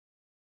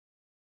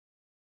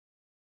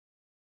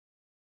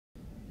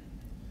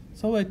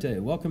Salve,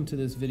 welcome to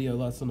this video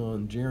lesson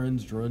on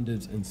gerunds,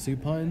 gerundives, and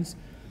supines.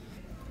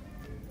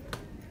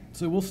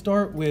 So we'll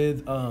start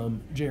with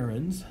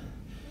gerunds.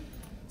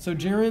 So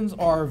gerunds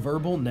are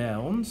verbal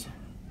nouns.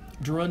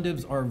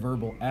 Gerundives are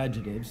verbal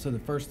adjectives. So the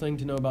first thing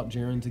to know about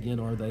gerunds,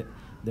 again, are that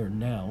they're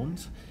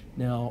nouns.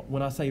 Now,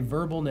 when I say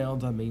verbal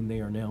nouns, I mean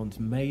they are nouns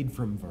made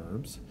from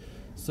verbs.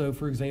 So,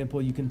 for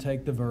example, you can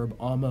take the verb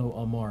amo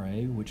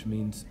amare, which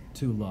means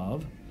to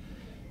love,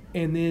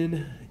 and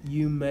then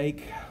you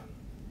make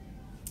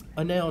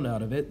a noun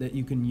out of it that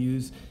you can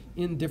use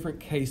in different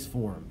case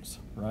forms,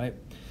 right?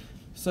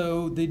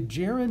 So the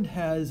gerund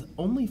has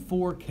only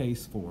 4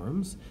 case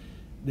forms: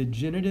 the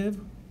genitive,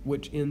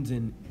 which ends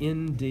in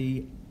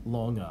nd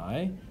long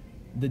I,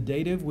 the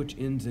dative, which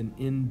ends in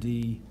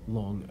nd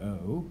long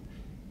O,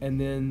 and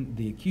then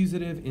the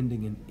accusative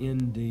ending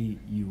in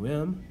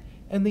nd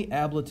and the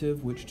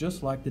ablative, which,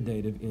 just like the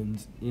dative,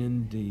 ends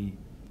nd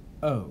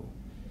O.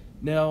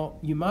 Now,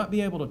 you might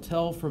be able to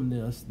tell from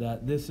this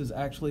that this is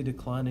actually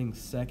declining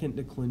second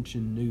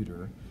declension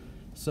neuter.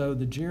 So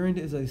the gerund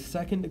is a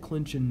second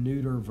declension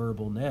neuter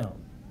verbal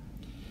noun.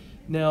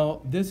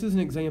 Now, this is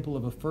an example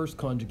of a first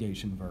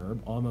conjugation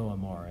verb, amo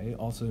amare,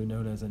 also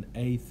known as an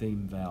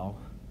a-theme vowel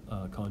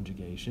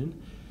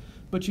conjugation.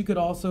 But you could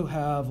also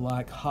have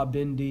like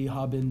habendi,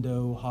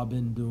 habendo,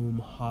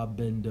 habendum,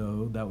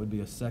 habendo. That would be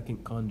a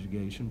second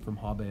conjugation from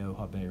habeo,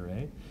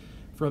 habere.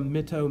 From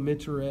mito,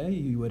 mitere,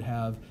 you would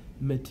have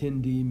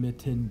mitindi,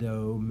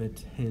 mitindo,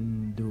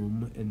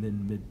 mitindum, and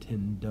then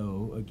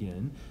mitindo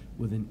again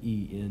with an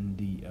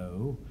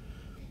endo.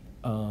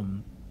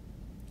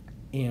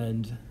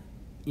 And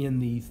in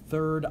the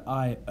third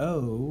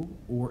IO,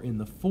 or in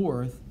the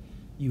fourth,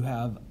 you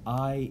have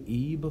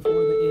IE before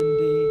the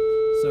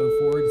ND. So,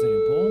 for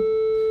example,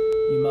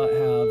 you might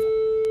have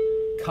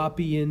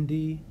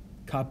copiendi,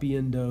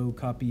 copiendo,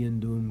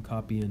 copiendum,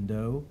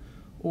 copiendo,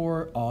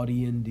 or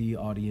audiendi,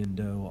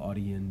 audiendo,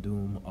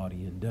 audiendum,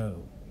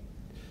 audiendo.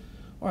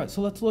 All right,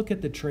 so let's look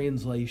at the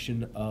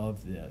translation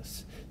of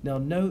this. Now,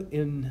 note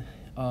in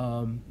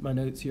my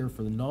notes here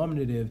for the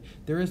nominative,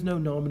 there is no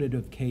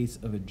nominative case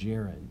of a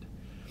gerund.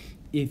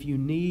 If you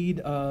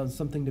need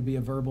something to be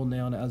a verbal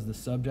noun as the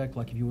subject,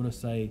 like if you want to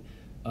say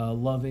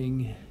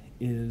loving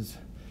is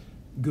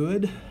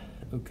good,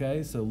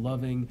 okay, so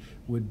loving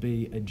would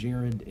be a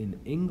gerund in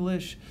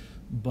English,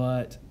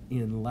 but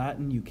in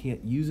Latin you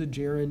can't use a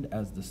gerund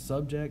as the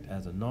subject,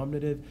 as a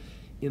nominative.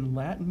 In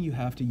Latin you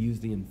have to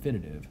use the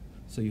infinitive,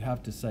 so you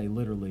have to say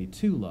literally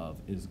to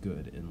love is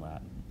good in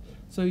Latin.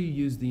 So you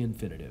use the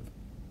infinitive.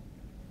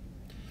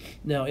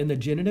 Now in the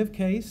genitive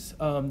case,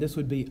 this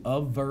would be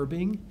of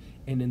verbing,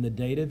 and in the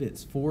dative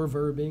it's for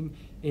verbing,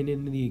 and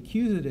in the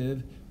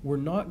accusative we're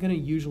not going to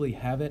usually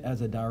have it as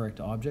a direct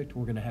object.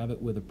 We're going to have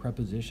it with a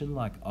preposition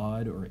like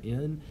odd or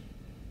in.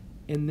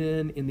 And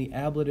then in the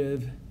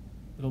ablative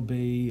it'll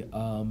be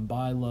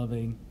by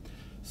loving.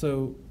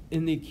 So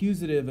in the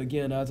accusative,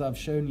 again, as I've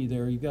shown you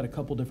there, you've got a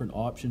couple different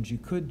options. You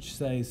could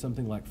say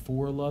something like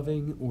for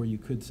loving, or you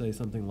could say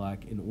something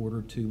like in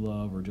order to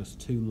love, or just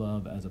to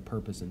love as a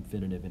purpose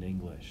infinitive in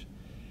English.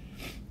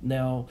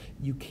 Now,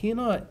 you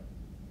cannot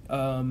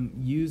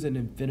use an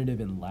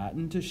infinitive in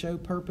Latin to show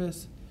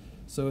purpose.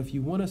 So if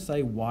you want to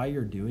say why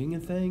you're doing a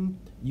thing,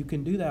 you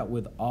can do that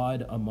with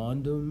ad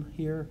amandum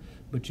here,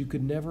 but you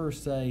could never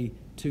say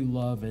to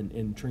love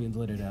and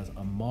translate it as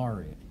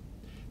amare.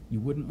 You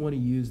wouldn't want to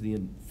use the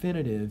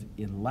infinitive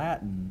in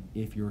Latin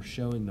if you're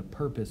showing the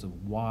purpose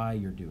of why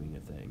you're doing a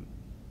thing.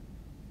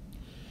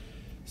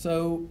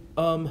 So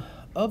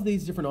of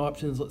these different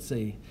options, let's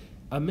see.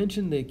 I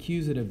mentioned the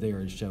accusative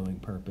there is showing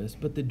purpose,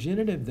 but the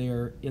genitive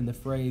there in the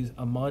phrase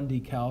amandi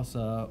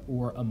causa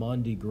or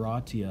amandi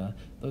gratia,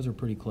 those are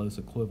pretty close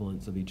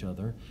equivalents of each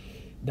other.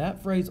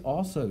 That phrase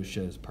also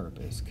shows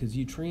purpose, because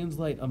you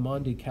translate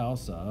amandi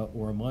causa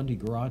or amandi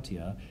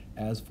gratia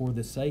as for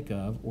the sake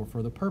of or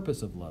for the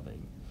purpose of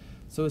loving.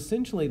 So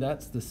essentially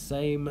that's the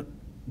same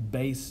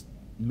base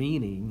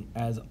meaning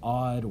as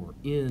ad or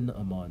in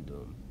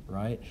amandum,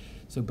 right?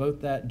 So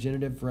both that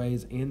genitive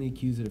phrase and the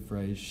accusative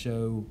phrase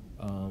show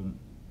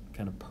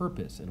kind of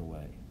purpose in a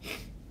way.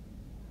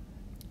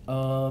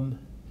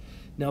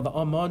 Now the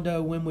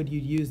amando, when would you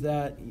use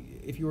that?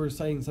 If you were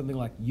saying something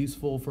like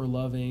useful for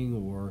loving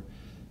or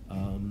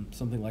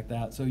something like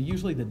that. So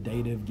usually the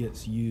dative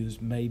gets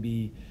used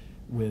maybe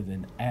with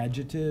an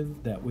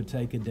adjective that would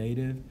take a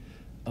dative.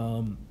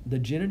 The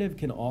genitive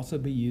can also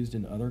be used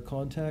in other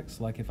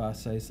contexts, like if I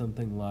say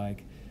something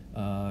like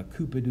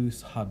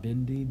cupidus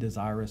habendi,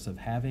 desirous of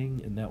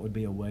having, and that would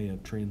be a way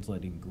of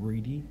translating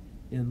greedy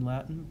in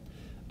Latin.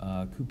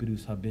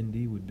 Cupidus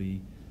habendi would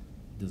be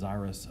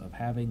desirous of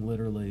having,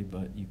 literally,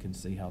 but you can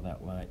see how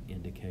that might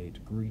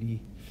indicate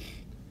greedy.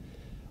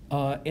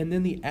 And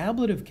then the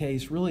ablative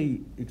case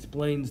really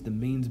explains the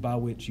means by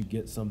which you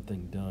get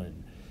something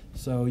done.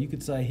 So you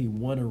could say he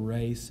won a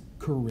race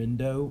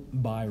correndo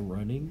by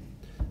running,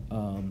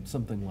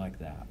 something like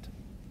that.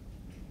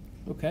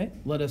 Okay,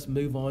 let us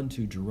move on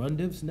to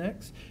gerundives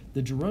next.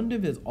 The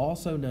gerundive is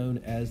also known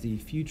as the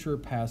future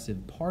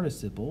passive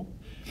participle.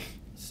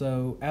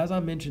 So as I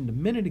mentioned a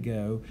minute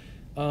ago,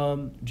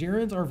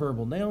 gerunds are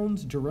verbal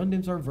nouns,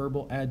 gerundives are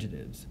verbal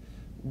adjectives.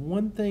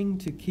 One thing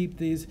to keep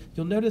these,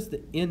 you'll notice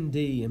the nd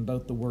in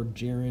both the word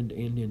gerund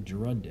and in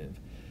gerundive.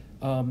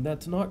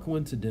 That's not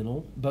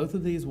coincidental. Both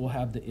of these will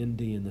have the nd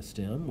in the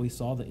stem. We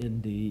saw the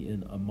nd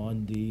in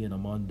amandi and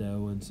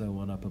amando and so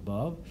on up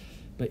above.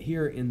 But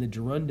here in the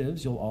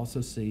gerundives, you'll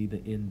also see the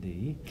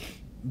nd.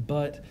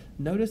 But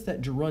notice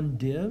that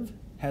gerundive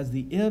has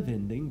the iv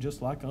ending,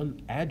 just like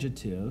on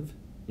adjective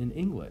in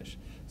English.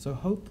 So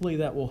hopefully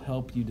that will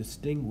help you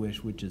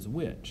distinguish which is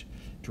which.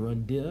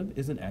 Gerundive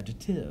is an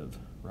adjective,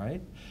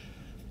 right?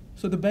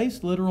 So the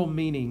base literal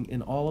meaning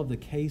in all of the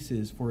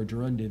cases for a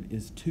gerundive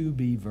is to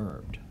be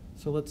verbed.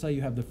 So let's say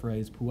you have the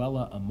phrase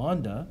puella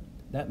amanda,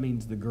 that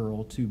means the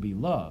girl to be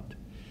loved,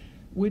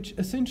 which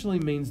essentially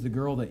means the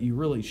girl that you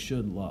really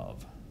should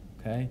love,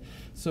 okay?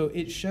 So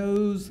it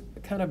shows a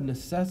kind of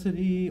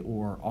necessity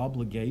or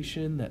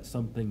obligation that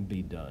something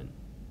be done.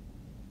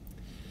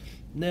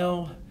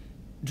 Now,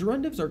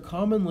 gerundives are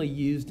commonly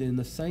used in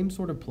the same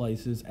sort of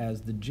places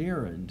as the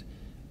gerund,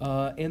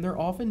 and they're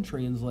often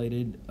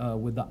translated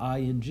with the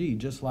ing,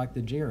 just like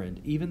the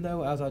gerund, even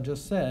though, as I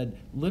just said,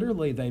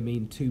 literally they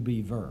mean to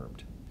be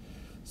verbed.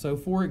 So,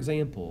 for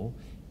example,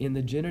 in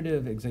the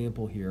genitive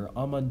example here,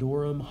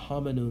 amandorum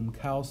hominum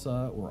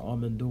causa or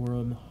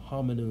amandorum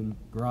hominum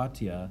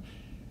gratia,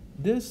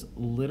 this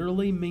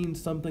literally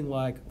means something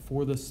like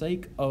for the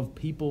sake of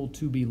people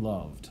to be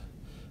loved.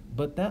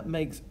 But that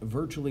makes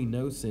virtually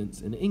no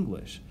sense in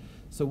English.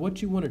 So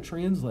what you want to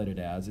translate it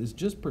as is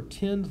just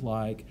pretend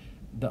like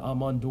the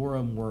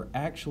amandorum were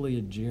actually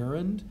a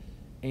gerund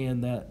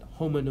and that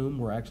hominum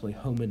were actually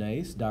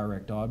homines,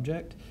 direct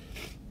object,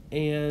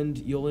 and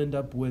you'll end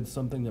up with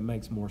something that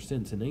makes more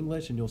sense in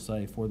English, and you'll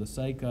say for the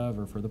sake of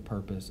or for the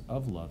purpose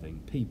of loving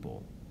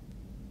people.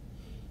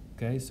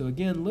 Okay, so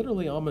again,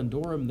 literally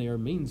amandorum there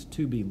means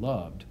to be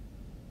loved,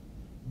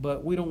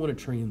 but we don't want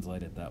to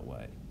translate it that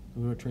way.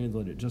 We want to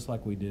translate it just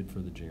like we did for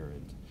the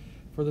gerunds,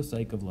 for the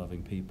sake of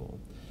loving people.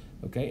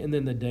 Okay, and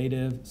then the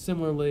dative,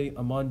 similarly,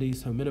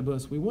 amandis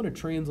hominibus, we want to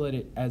translate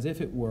it as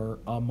if it were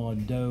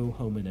amando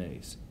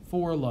homines,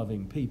 for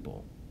loving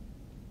people.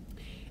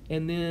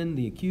 And then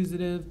the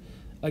accusative,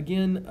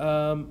 again,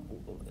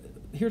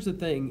 here's the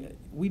thing,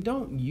 we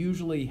don't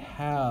usually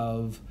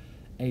have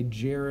a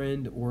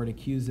gerund or an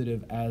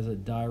accusative as a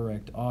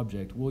direct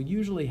object. We'll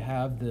usually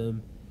have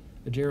them,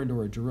 a gerund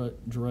or a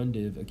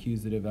gerundive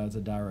accusative as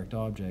a direct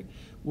object.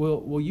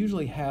 We'll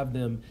usually have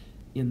them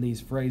in these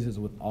phrases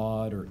with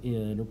odd or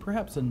in or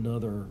perhaps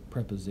another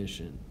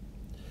preposition.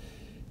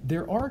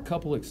 There are a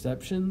couple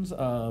exceptions,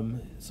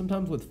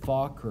 sometimes with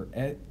foc or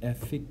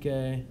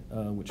effice,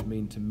 which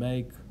mean to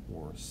make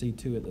or see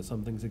to it that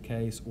something's the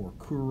case, or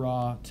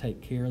kura,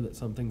 take care that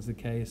something's the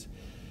case.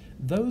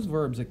 Those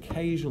verbs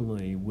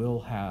occasionally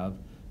will have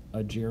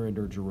a gerund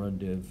or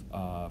gerundive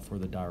for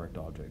the direct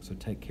object, so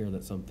take care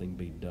that something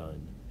be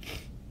done.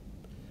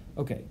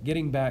 Okay,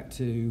 getting back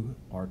to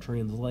our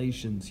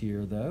translations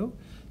here though.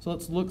 So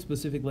let's look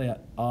specifically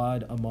at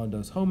ad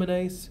amandos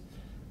homines.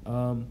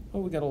 Oh,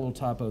 we got a little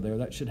typo there.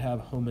 That should have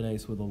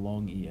homines with a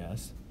long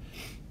es.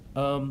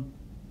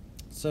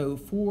 So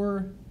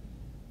for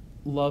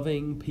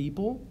loving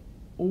people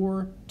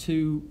or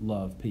to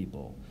love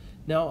people.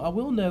 Now I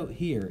will note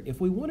here,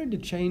 if we wanted to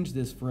change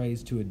this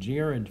phrase to a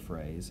gerund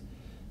phrase,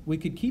 we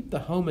could keep the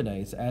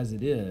homines as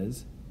it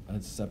is,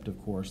 except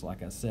of course,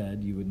 like I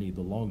said, you would need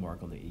the long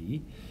mark on the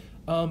E.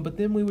 But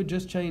then we would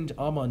just change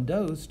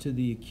amandos to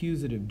the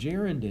accusative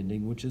gerund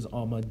ending, which is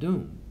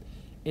amadum.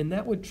 And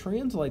that would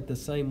translate the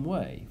same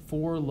way,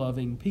 for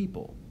loving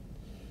people.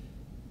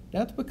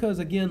 That's because,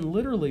 again,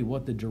 literally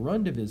what the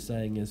gerundive is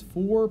saying is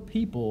for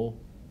people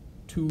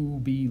to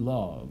be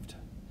loved.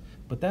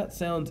 But that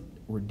sounds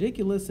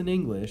ridiculous in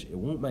English. It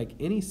won't make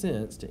any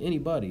sense to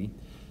anybody.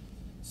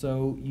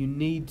 So you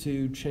need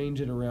to change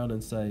it around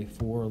and say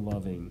for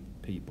loving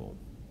people.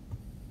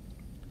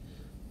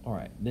 All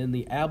right, then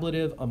the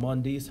ablative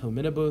amandis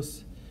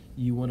hominibus,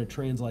 you want to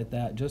translate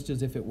that just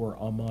as if it were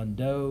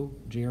amando,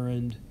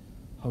 gerund,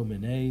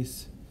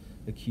 homines,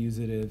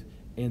 accusative,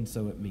 and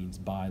so it means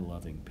by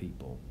loving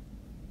people.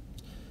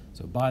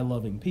 So by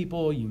loving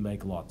people, you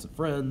make lots of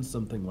friends,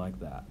 something like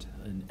that.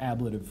 An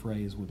ablative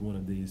phrase with one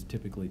of these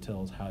typically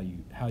tells how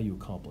you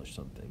accomplish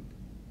something.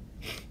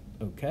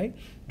 Okay,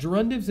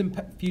 gerundives in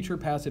future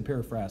passive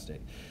periphrastic.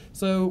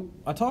 So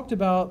I talked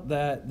about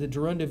that the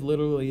gerundive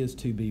literally is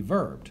to be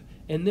verbed,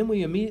 and then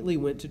we immediately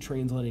went to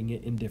translating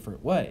it in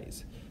different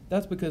ways.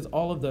 That's because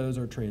all of those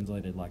are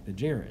translated like the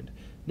gerund.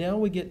 Now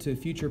we get to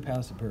future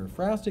passive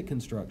periphrastic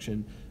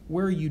construction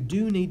where you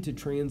do need to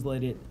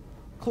translate it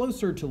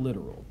closer to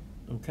literal.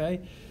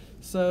 Okay,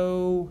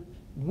 so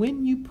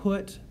when you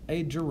put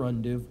a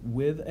gerundive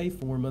with a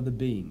form of the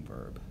being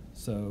verb,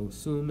 so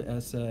sum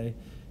esse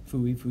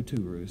fui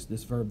futurus,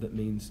 this verb that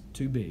means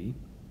to be,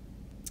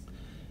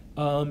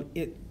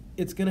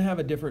 it's going to have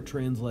a different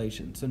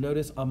translation. So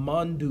notice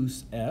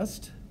amandus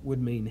est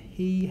would mean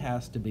he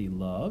has to be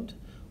loved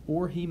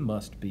or he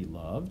must be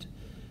loved.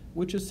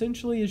 which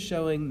essentially is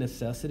showing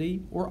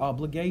necessity or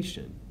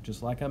obligation,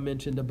 just like I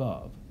mentioned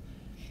above.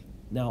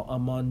 Now,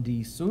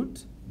 amandi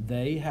sunt,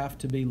 they have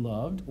to be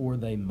loved or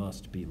they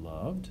must be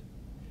loved.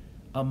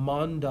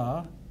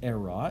 Amanda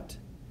erat,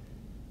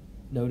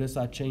 notice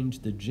I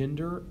changed the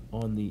gender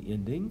on the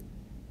ending,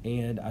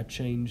 and I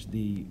changed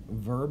the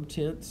verb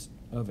tense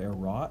of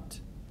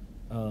erat,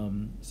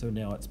 so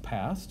now it's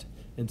past,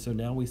 and so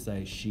now we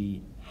say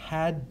she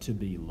had to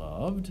be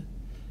loved.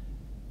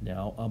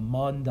 Now,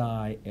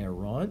 amandai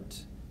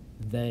erant,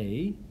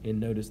 they, and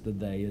notice the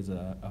they is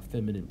a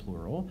feminine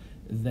plural,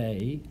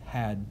 they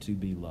had to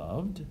be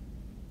loved.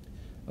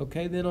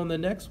 Okay, then on the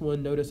next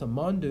one, notice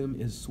amandum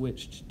is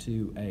switched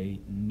to a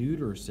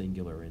neuter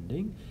singular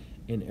ending,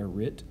 and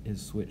erit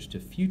is switched to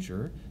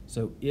future,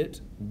 so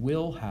it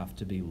will have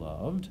to be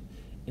loved.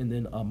 And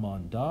then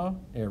amanda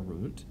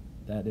erunt,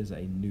 that is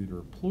a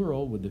neuter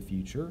plural with the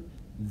future,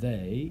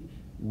 they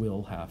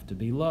will have to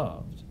be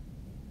loved.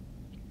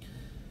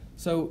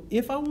 So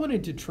if I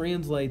wanted to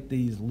translate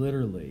these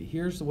literally,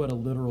 here's what a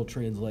literal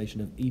translation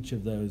of each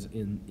of those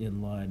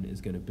in line is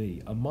going to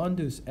be.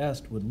 Amandus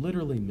est would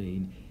literally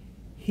mean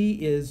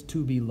he is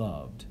to be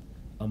loved.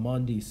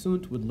 Amandi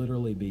sunt would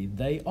literally be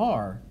they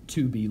are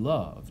to be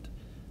loved.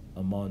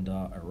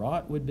 Amanda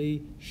erat would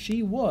be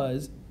she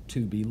was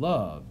to be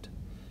loved.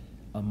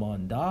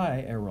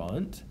 Amandai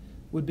erant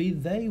would be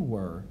they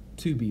were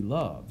to be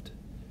loved.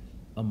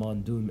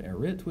 Amandum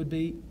erit would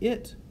be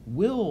it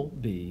will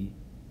be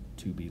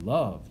to be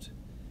loved.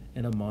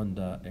 And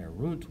amanda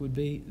erunt would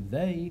be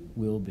they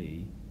will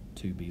be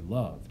to be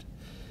loved.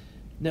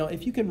 Now,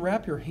 if you can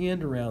wrap your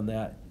hand around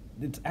that,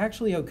 it's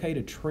actually okay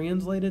to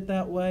translate it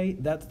that way.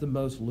 That's the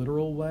most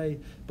literal way.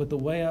 But the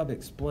way I've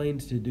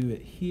explained to do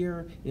it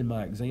here in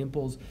my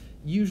examples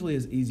usually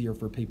is easier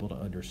for people to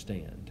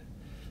understand.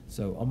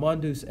 So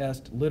amandus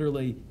est,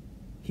 literally,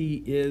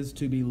 he is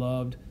to be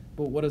loved.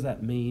 But what does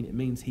that mean? It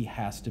means he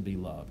has to be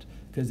loved.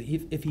 Because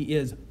if he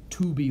is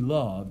to be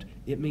loved,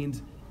 it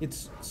means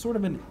it's sort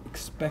of an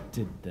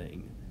expected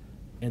thing,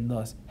 and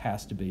thus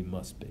has to be,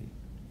 must be.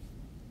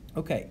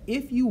 Okay,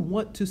 if you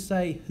want to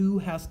say who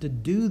has to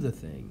do the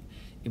thing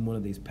in one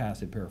of these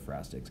passive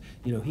paraphrastics,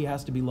 he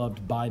has to be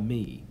loved by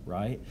me,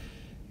 right?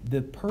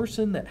 The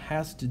person that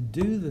has to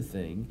do the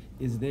thing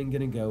is then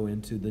going to go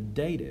into the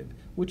dative,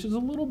 which is a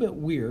little bit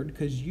weird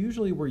because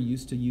usually we're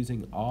used to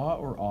using a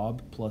or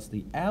ob plus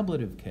the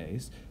ablative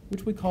case,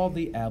 which we call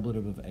the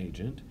ablative of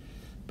agent.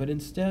 But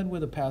instead,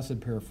 with a passive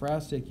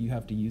paraphrastic, you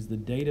have to use the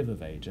dative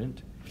of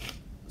agent.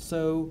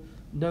 So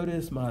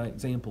notice my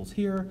examples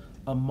here.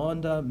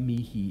 Amanda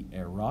mihi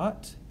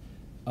erat.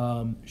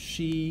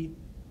 She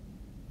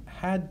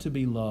had to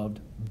be loved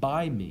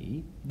by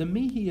me. The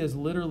mihi is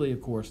literally,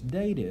 of course,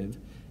 dative,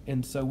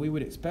 and so we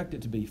would expect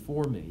it to be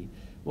for me.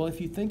 Well, if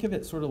you think of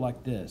it sort of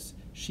like this,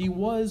 she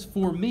was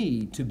for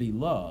me to be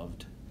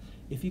loved.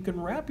 If you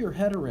can wrap your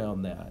head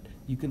around that,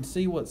 you can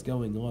see what's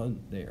going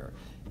on there.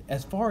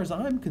 As far as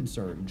I'm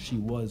concerned, she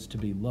was to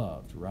be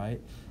loved,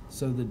 right?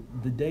 So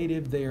the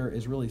dative there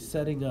is really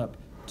setting up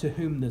to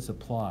whom this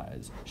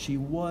applies. She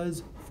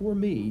was for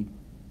me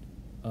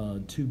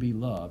to be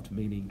loved,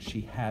 meaning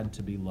she had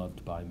to be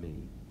loved by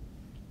me.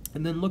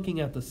 And then looking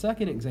at the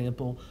second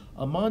example,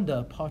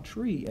 amanda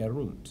patri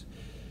erunt.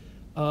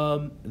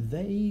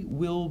 They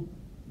will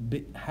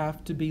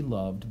have to be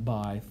loved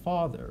by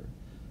father.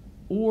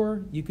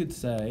 Or you could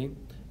say,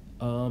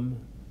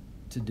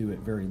 to do it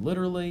very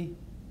literally,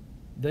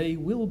 they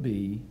will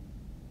be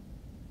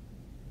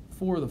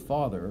for the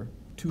father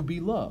to be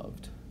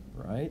loved,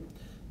 right?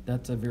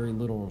 That's a very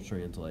literal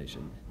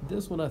translation.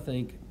 This one, I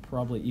think,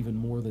 probably even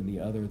more than the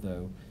other,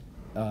 though,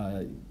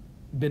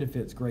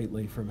 benefits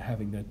greatly from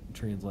having the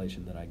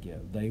translation that I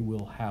give. They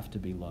will have to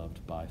be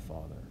loved by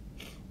father.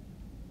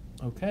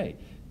 Okay,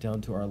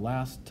 down to our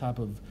last type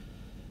of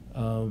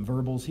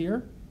verbals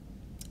here.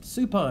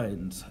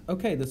 Supines.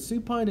 Okay, the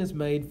supine is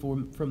made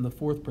from the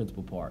fourth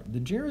principal part. The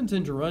gerunds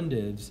and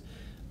gerundives,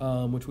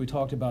 which we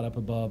talked about up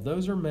above,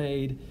 those are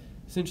made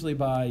essentially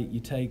by, you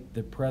take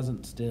the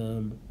present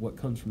stem, what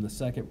comes from the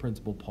second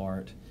principal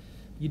part.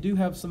 You do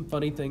have some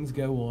funny things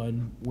go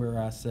on where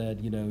I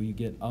said, you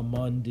get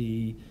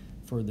amandi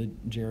for the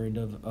gerund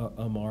of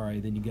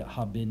amare, then you get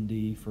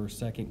habindi for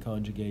second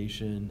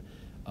conjugation,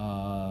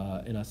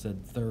 and I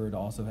said third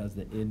also has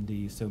the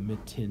indi, so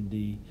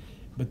mitindi.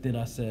 But then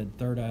I said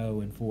third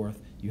O and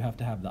fourth, you have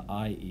to have the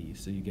IE,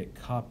 so you get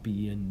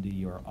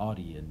copiendi or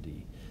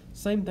audiendi.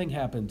 Same thing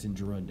happens in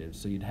gerundives,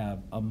 so you'd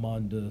have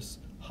amandus,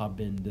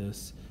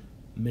 habendus,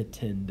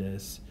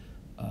 mittendus,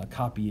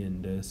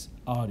 copiendus,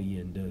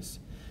 audiendus.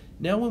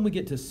 Now when we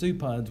get to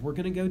supines, we're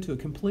going to go to a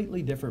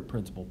completely different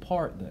principal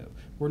part, though.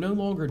 We're no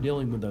longer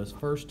dealing with those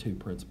first two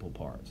principal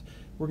parts.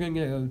 We're going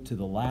to go to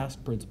the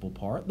last principal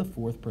part, the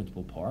fourth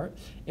principal part,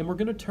 and we're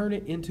going to turn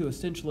it into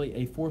essentially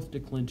a fourth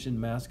declension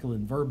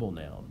masculine verbal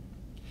noun.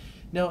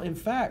 Now, in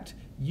fact,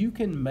 you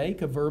can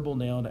make a verbal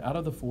noun out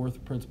of the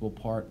fourth principal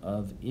part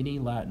of any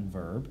Latin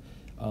verb,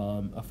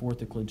 a fourth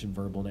declension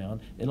verbal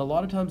noun, and a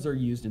lot of times they're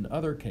used in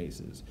other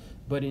cases.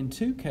 But in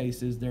two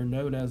cases, they're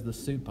known as the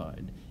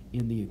supine,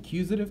 in the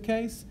accusative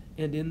case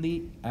and in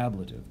the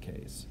ablative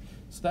case.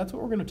 So that's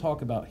what we're going to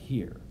talk about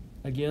here.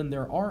 Again,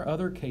 there are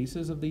other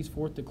cases of these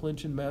fourth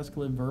declension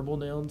masculine verbal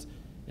nouns,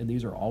 and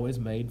these are always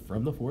made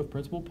from the fourth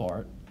principal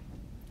part.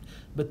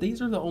 But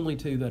these are the only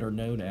two that are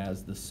known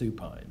as the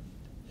supine.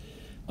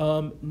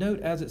 Note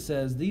as it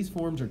says, these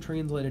forms are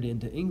translated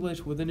into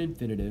English with an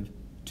infinitive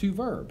to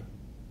verb.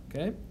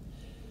 Okay?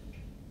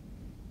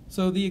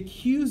 So the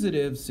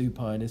accusative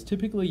supine is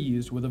typically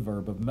used with a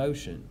verb of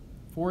motion.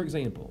 For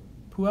example,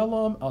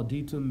 puellam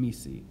auditum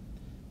misi.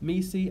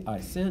 Misi, I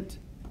sent.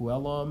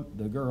 Puellam,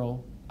 the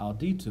girl.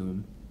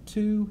 Auditum,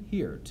 to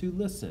hear, to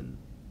listen.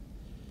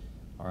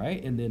 All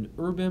right, and then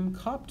urbem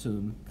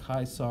captum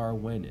Caesar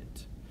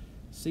venit.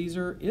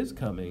 Caesar is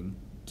coming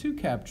to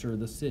capture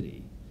the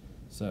city.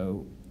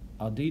 So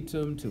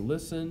auditum, to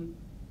listen,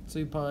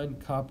 supine,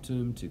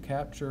 captum, to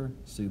capture,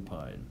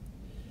 supine.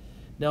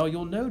 Now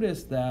you'll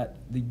notice that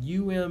the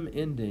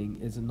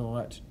ending is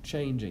not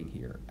changing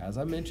here. As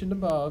I mentioned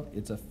above,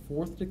 it's a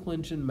fourth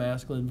declension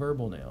masculine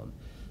verbal noun.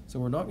 So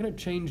we're not going to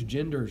change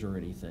genders or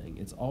anything.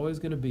 It's always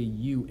going to be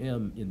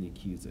in the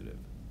accusative.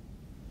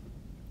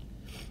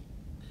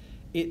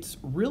 It's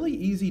really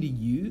easy to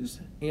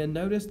use, and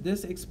notice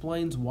this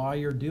explains why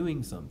you're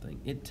doing something.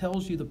 It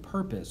tells you the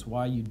purpose,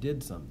 why you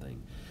did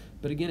something.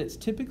 But again, it's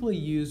typically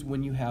used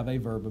when you have a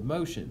verb of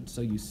motion. So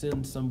you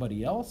send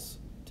somebody else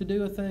to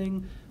do a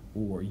thing,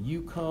 or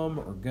you come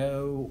or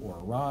go or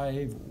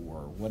arrive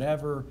or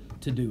whatever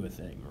to do a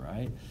thing,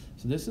 right?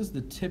 So this is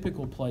the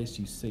typical place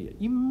you see it.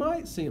 You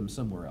might see them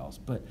somewhere else,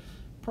 but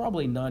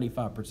probably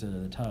 95%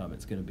 of the time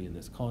it's going to be in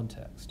this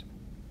context.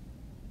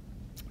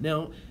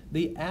 Now,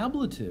 the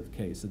ablative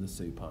case of the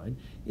supine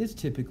is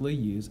typically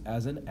used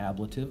as an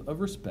ablative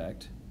of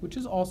respect, which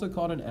is also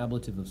called an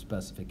ablative of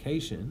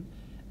specification,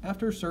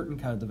 after certain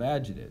kinds of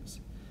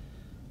adjectives.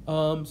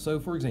 So,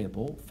 for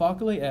example,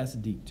 facile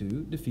est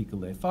dictu,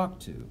 difficile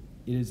factu.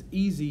 It is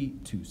easy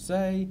to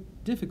say,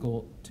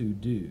 difficult to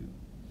do.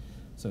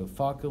 So,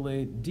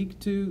 facile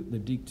dictu, the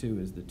dictu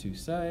is the to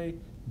say,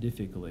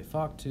 difficile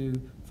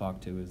factu,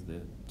 factu is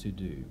the to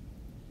do.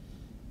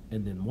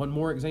 And then one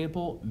more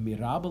example,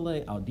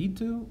 mirabile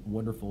auditu,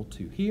 wonderful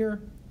to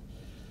hear.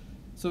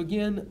 So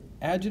again,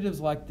 adjectives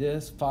like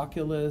this,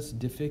 faculus,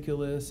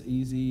 difficulus,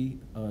 easy,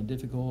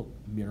 difficult,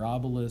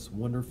 mirabilis,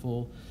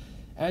 wonderful,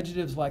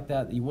 adjectives like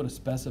that you want to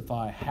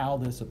specify how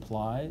this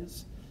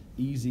applies.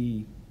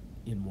 Easy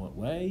in what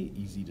way?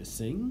 Easy to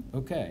sing.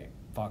 Okay,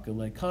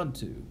 facile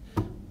cantu.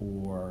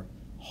 Or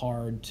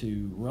hard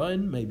to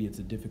run, maybe it's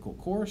a difficult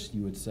course,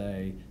 you would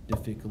say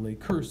difficile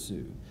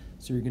cursu.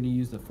 So you're going to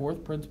use the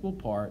fourth principal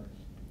part,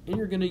 and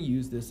you're going to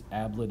use this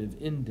ablative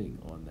ending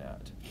on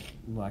that,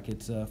 like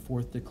it's a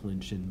fourth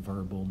declension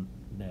verbal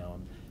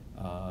noun,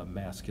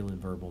 masculine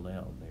verbal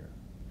noun there.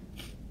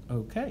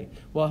 Okay,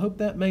 well I hope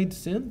that made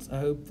sense. I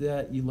hope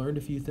that you learned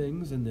a few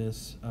things in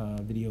this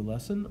video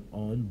lesson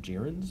on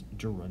gerunds,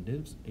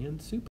 gerundives, and supines.